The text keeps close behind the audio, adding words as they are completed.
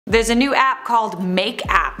There's a new app called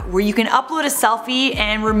MakeApp where you can upload a selfie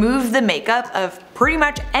and remove the makeup of pretty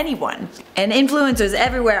much anyone. And influencers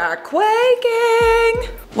everywhere are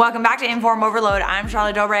quaking! Welcome back to InformOverload. I'm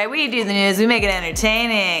Charlotte Dobre. We do the news, we make it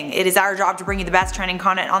entertaining. It is our job to bring you the best trending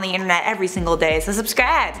content on the internet every single day, so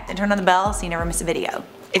subscribe and turn on the bell so you never miss a video.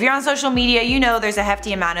 If you're on social media, you know there's a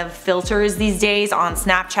hefty amount of filters these days on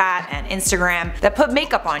Snapchat and Instagram that put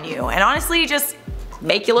makeup on you, and honestly just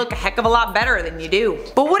make you look a heck of a lot better than you do.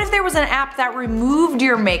 But what if there was an app that removed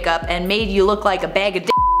your makeup and made you look like a bag of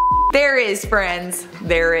d***? There is, friends.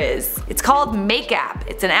 There is. It's called MakeApp.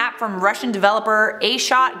 It's an app from Russian developer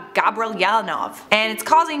Ashot Gabrielyanov. And it's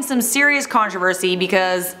causing some serious controversy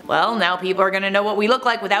because, well, now people are gonna know what we look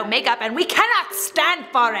like without makeup and we cannot stand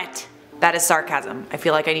for it! That is sarcasm. I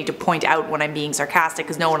feel like I need to point out when I'm being sarcastic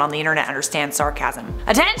because no one on the internet understands sarcasm.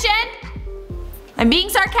 Attention! I'm being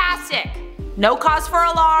sarcastic! No cause for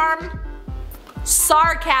alarm.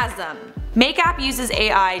 Sarcasm. MakeApp uses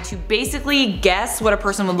AI to basically guess what a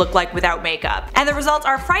person would look like without makeup, and the results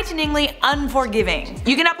are frighteningly unforgiving.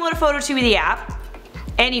 You can upload a photo to the app,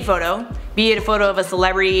 any photo, be it a photo of a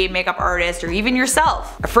celebrity, makeup artist, or even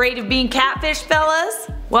yourself. Afraid of being catfished,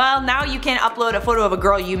 fellas? Well, now you can upload a photo of a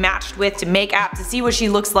girl you matched with to MakeApp to see what she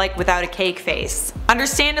looks like without a cake face.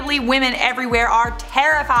 Understandably, women everywhere are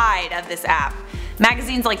terrified of this app.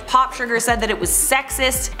 Magazines like Pop Sugar said that it was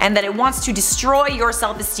sexist and that it wants to destroy your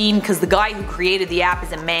self-esteem because the guy who created the app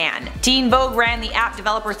is a man. Teen Vogue ran the app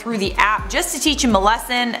developer through the app just to teach him a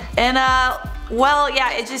lesson, and well,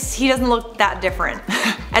 yeah, he doesn't look that different.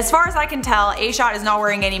 As far as I can tell, Ashot is not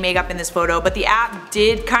wearing any makeup in this photo, but the app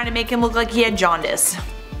did kind of make him look like he had jaundice.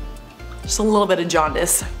 Just a little bit of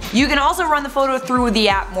jaundice. You can also run the photo through the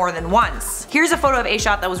app more than once. Here's a photo of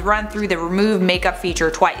Ashot that was run through the remove makeup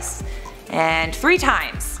feature twice. And 3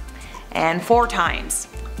 times, and 4 times.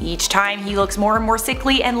 Each time he looks more and more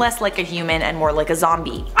sickly and less like a human and more like a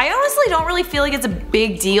zombie. I honestly don't really feel like it's a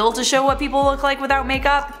big deal to show what people look like without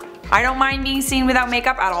makeup. I don't mind being seen without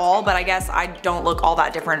makeup at all, but I guess I don't look all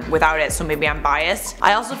that different without it, so maybe I'm biased.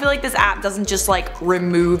 I also feel like this app doesn't just like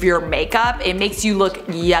remove your makeup, it makes you look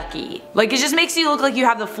yucky. Like it just makes you look like you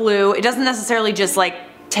have the flu. It doesn't necessarily just like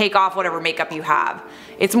take off whatever makeup you have.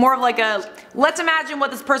 It's more of like a, let's imagine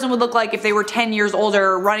what this person would look like if they were 10 years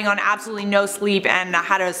older, running on absolutely no sleep and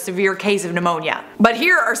had a severe case of pneumonia. But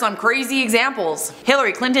here are some crazy examples.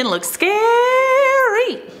 Hillary Clinton looks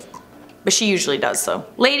scary. But she usually does so.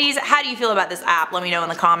 Ladies, how do you feel about this app? Let me know in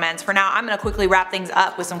the comments. For now, I'm gonna quickly wrap things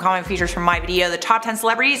up with some comment features from my video, the top 10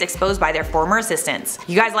 celebrities exposed by their former assistants.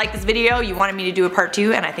 You guys like this video, you wanted me to do a part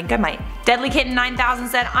 2, and I think I might. Deadly Kitten 9000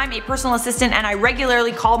 said, I'm a personal assistant and I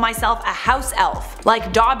regularly call myself a house elf,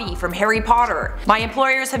 like Dobby from Harry Potter. My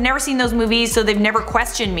employers have never seen those movies, so they've never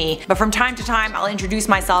questioned me, but from time to time I'll introduce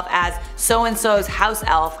myself as so-and-so's house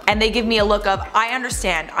elf, and they give me a look of, I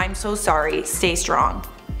understand, I'm so sorry, stay strong.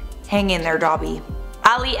 Hang in there, Dobby.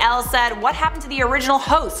 Ali L said, what happened to the original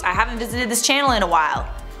host? I haven't visited this channel in a while.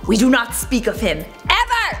 We do not speak of him,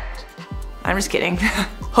 ever! I'm just kidding.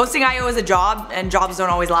 Hosting IO is a job, and jobs don't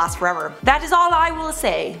always last forever. That is all I will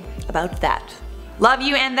say about that. Love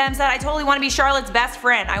You and Them said, I totally want to be Charlotte's best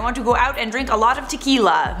friend. I want to go out and drink a lot of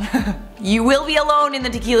tequila. You will be alone in the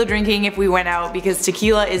tequila drinking if we went out because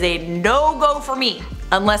tequila is a no-go for me.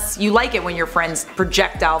 Unless you like it when your friends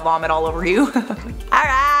projectile vomit all over you.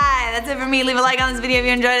 Alright, that's it for me. Leave a like on this video if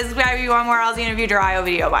you enjoyed it. Subscribe if you want more. I'll see you in a future IO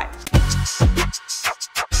video. Bye.